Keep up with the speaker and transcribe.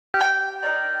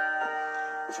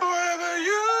Forever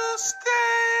you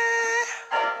stay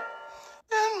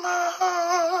in my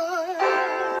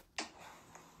heart.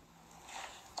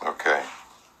 Okay,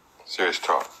 serious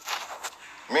talk.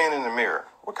 Man in the Mirror.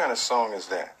 What kind of song is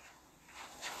that?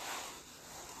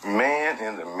 Man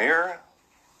in the Mirror?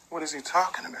 What is he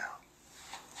talking about?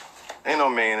 Ain't no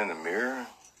man in the mirror.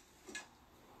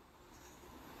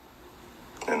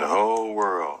 And the whole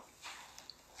world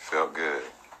felt good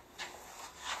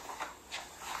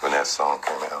when that song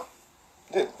came out.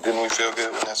 Didn't we feel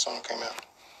good when that song came out?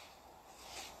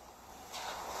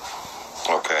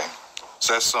 Okay.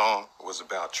 So that song was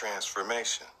about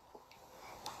transformation.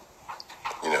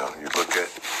 You know, you look at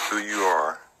who you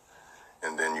are,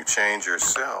 and then you change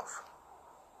yourself.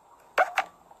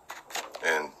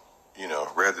 And, you know,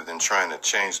 rather than trying to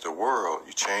change the world,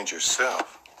 you change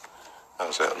yourself.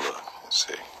 How's that look? Let's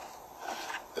see.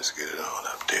 Let's get it on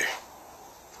up there.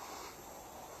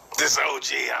 This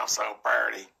OG, I'm so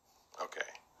birdie. Okay.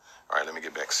 All right, let me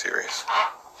get back serious.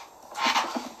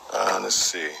 Let's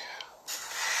see.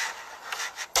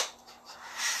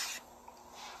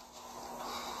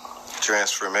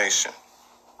 Transformation.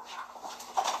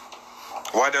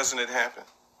 Why doesn't it happen?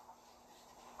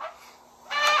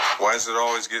 Why does it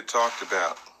always get talked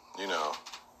about? You know,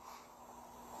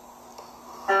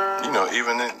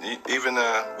 even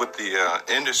with the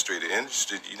industry,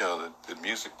 you know, the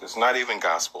music that's not even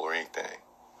gospel or anything,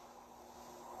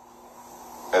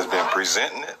 has been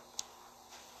presenting it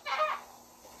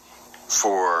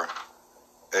for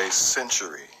a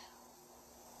century.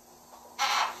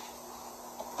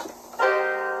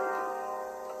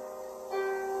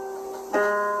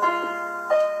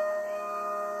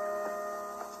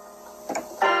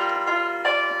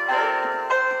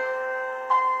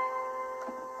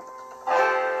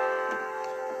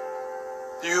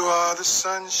 You are the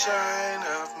sunshine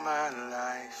of my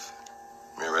life.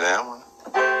 Remember that one?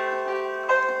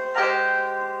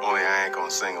 Only I ain't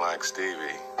gonna sing like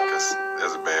Stevie, because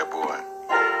that's a bad boy.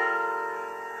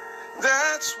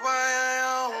 That's why I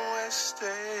always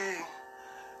stay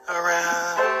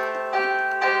around.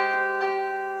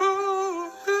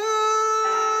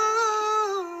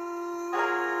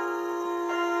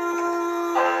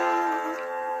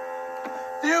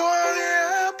 You are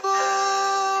the apple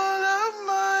of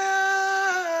my eye.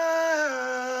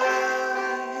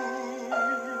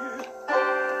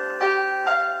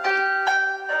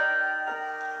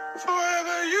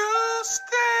 Forever you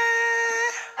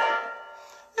stay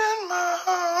in my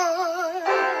heart.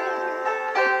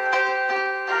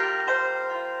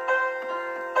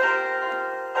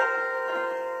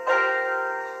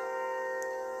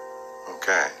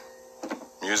 Okay,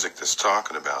 music that's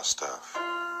talking about stuff.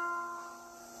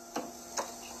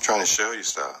 Trying to show you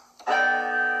stuff,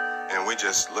 and we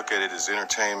just look at it as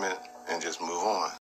entertainment and just move on.